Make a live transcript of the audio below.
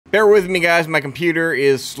Bear with me, guys. My computer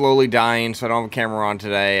is slowly dying, so I don't have a camera on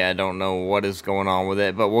today. I don't know what is going on with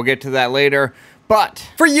it, but we'll get to that later. But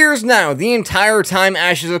for years now, the entire time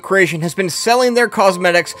Ashes of Creation has been selling their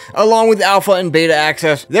cosmetics along with alpha and beta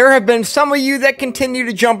access, there have been some of you that continue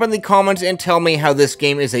to jump in the comments and tell me how this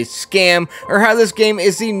game is a scam or how this game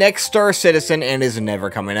is the next Star Citizen and is never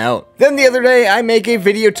coming out. Then the other day, I make a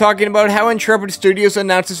video talking about how Intrepid Studios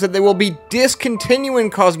announces that they will be discontinuing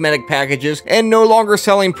cosmetic packages and no longer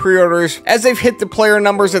selling pre-orders as they've hit the player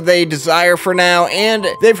numbers that they desire for now, and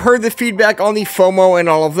they've heard the feedback on the FOMO and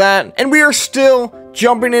all of that, and we are still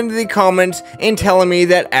jumping into the comments and telling me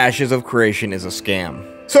that Ashes of Creation is a scam.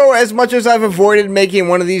 So as much as I've avoided making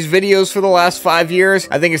one of these videos for the last 5 years,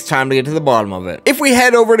 I think it's time to get to the bottom of it. If we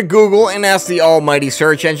head over to Google and ask the almighty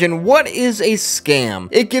search engine, what is a scam?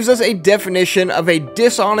 It gives us a definition of a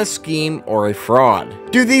dishonest scheme or a fraud.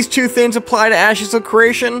 Do these two things apply to Ashes of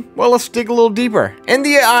Creation? Well, let's dig a little deeper. In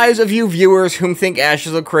the eyes of you viewers whom think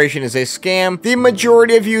Ashes of Creation is a scam, the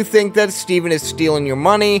majority of you think that Steven is stealing your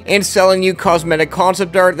money and selling you cosmetic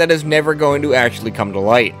concept art that is never going to actually come to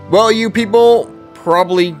light. Well, you people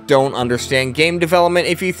probably don't understand game development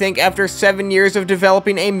if you think after 7 years of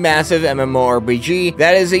developing a massive MMORPG,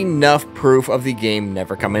 that is enough proof of the game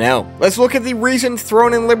never coming out. Let's look at the recent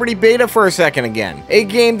Throne and Liberty beta for a second again. A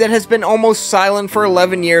game that has been almost silent for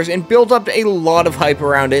 11 years and built up a lot of hype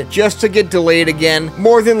around it just to get delayed again,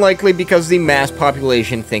 more than likely because the mass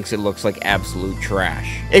population thinks it looks like absolute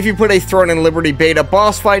trash. If you put a Throne and Liberty beta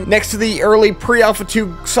boss fight next to the early pre-alpha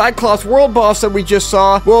 2 Cyclops world boss that we just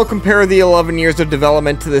saw, we'll compare the 11 years of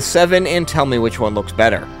development to the 7 and tell me which one looks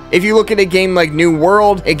better. If you look at a game like New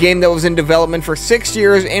World, a game that was in development for 6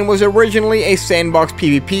 years and was originally a sandbox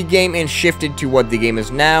PvP game and shifted to what the game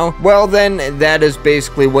is now, well then, that is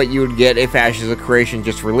basically what you would get if Ashes of Creation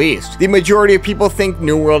just released. The majority of people think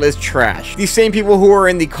New World is trash. The same people who are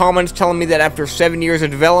in the comments telling me that after 7 years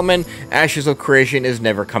of development, Ashes of Creation is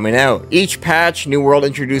never coming out. Each patch, New World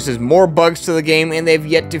introduces more bugs to the game and they've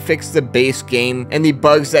yet to fix the base game and the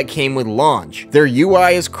bugs that came with launch. Their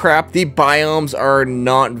UI is crap, the biomes are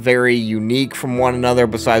not very unique from one another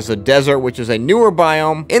besides the desert, which is a newer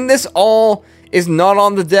biome, and this all is not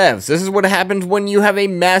on the devs. This is what happens when you have a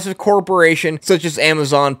massive corporation such as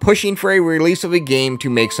Amazon pushing for a release of a game to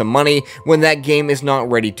make some money when that game is not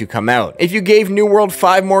ready to come out. If you gave New World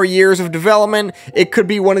 5 more years of development, it could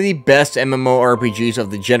be one of the best MMORPGs of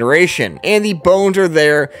the generation, and the bones are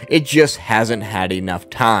there, it just hasn't had enough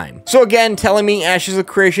time. So again, telling me Ashes of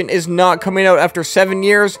Creation is not coming out after 7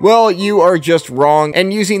 years, well, you are just wrong,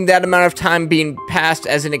 and using that amount of time being passed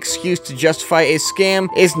as an excuse to justify a scam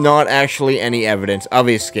is not actually any evidence of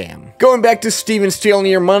a scam. Going back to Steven stealing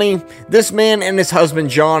your money, this man and his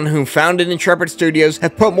husband John, who founded Intrepid Studios,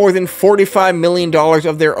 have put more than $45 million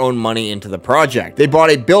of their own money into the project. They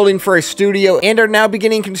bought a building for a studio and are now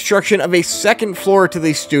beginning construction of a second floor to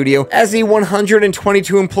the studio, as the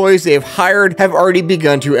 122 employees they have hired have already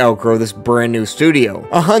begun to outgrow this brand new studio.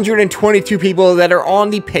 122 people that are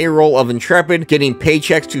on the payroll of Intrepid, getting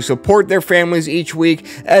paychecks to support their families each week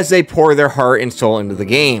as they pour their heart and soul into the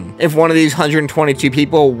game. If one of these 122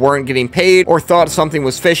 people weren't getting paid or thought something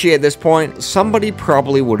was fishy at this point, somebody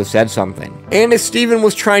probably would have said something. And if Steven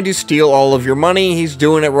was trying to steal all of your money, he's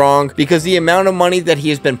doing it wrong, because the amount of money that he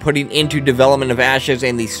has been putting into development of Ashes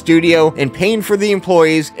and the studio and paying for the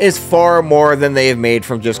employees is far more than they have made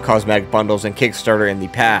from just cosmetic bundles and Kickstarter in the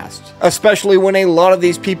past. Especially when a lot of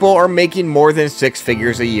these people are making more than 6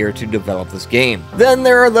 figures a year to develop this game. Then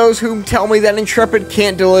there are those who tell me that Intrepid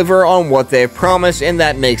can't deliver on what they have promised and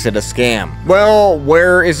that makes it a scam. Well,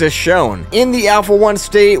 where is this shown? In the Alpha 1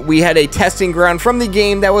 state, we had a testing ground from the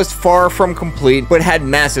game that was far from complete, but had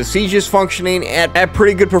massive sieges functioning at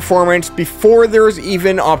pretty good performance before there was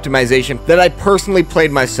even optimization that I personally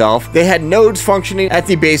played myself. They had nodes functioning at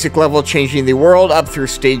the basic level, changing the world up through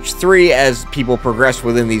stage 3 as people progress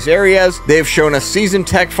within these areas. They have shown us season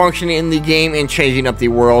tech functioning in the game and changing up the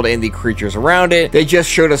world and the creatures around it. They just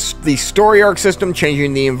showed us the story arc system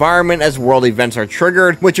changing the environment as world events are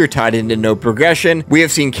triggered, which are tied into no progression. We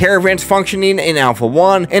have seen caravans functioning in Alpha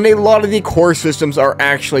 1, and a lot of the core systems are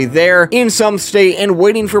actually there in some state and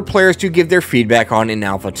waiting for players to give their feedback on in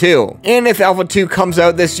Alpha 2. And if Alpha 2 comes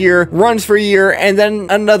out this year, runs for a year, and then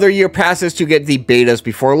another year passes to get the betas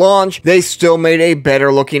before launch, they still made a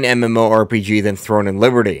better looking MMORPG than Throne and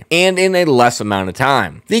Liberty, and in a less amount of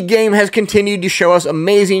time. The game has continued to show us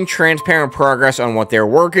amazing, transparent progress on what they're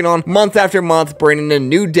working on month after month, bringing in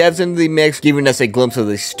new devs into the mix, giving us a glimpse of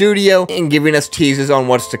the studio, and giving us teases on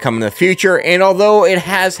what's to come in the future, and although it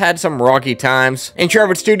has had some rocky times,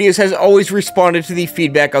 Intrepid Studios has always responded to the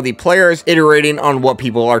feedback of the players, iterating on what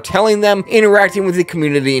people are telling them, interacting with the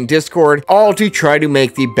community in Discord, all to try to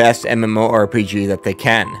make the best MMORPG that they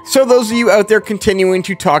can. So those of you out there continuing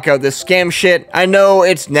to talk out this scam shit, I know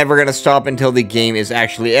it's never gonna stop until the game is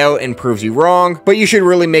actually out and proves you wrong, but you should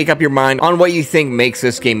really make up your mind on what you think makes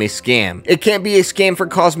this game a scam. It can't be a scam for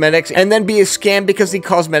cosmetics and then be a scam because the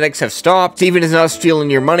cosmetics have stopped. Steven is not stealing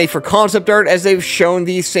your money for concept art, as they've shown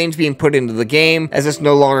these things being put into the game, as it's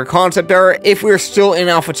no longer concept art. If we're still in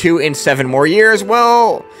Alpha 2 in 7 more years,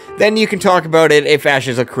 well, then you can talk about it if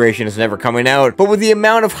Ashes of Creation is never coming out. But with the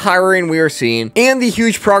amount of hiring we are seeing, and the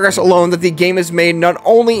huge progress alone that the game has made not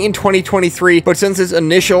only in 2023, but since its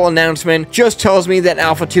initial announcement, just tells me that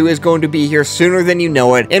Alpha 2 is going to be here sooner than you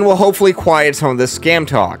know it, and will hopefully quiet some of this scam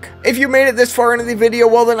talk. If you made it this far into the video,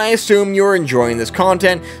 well then I assume you're enjoying this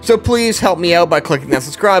content, so please help me out by clicking that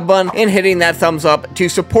subscribe button and hitting that thumbs up to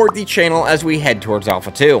support the channel as we head towards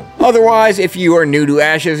Alpha 2. Otherwise, if you are new to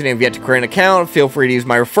Ashes and have yet to create an account, feel free to use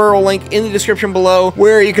my referral link in the description below,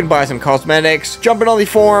 where you can buy some cosmetics, jump in on the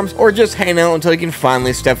forums, or just hang out until you can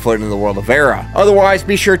finally step foot into the world of Era. Otherwise,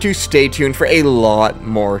 be sure to stay tuned for a lot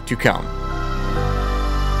more to come.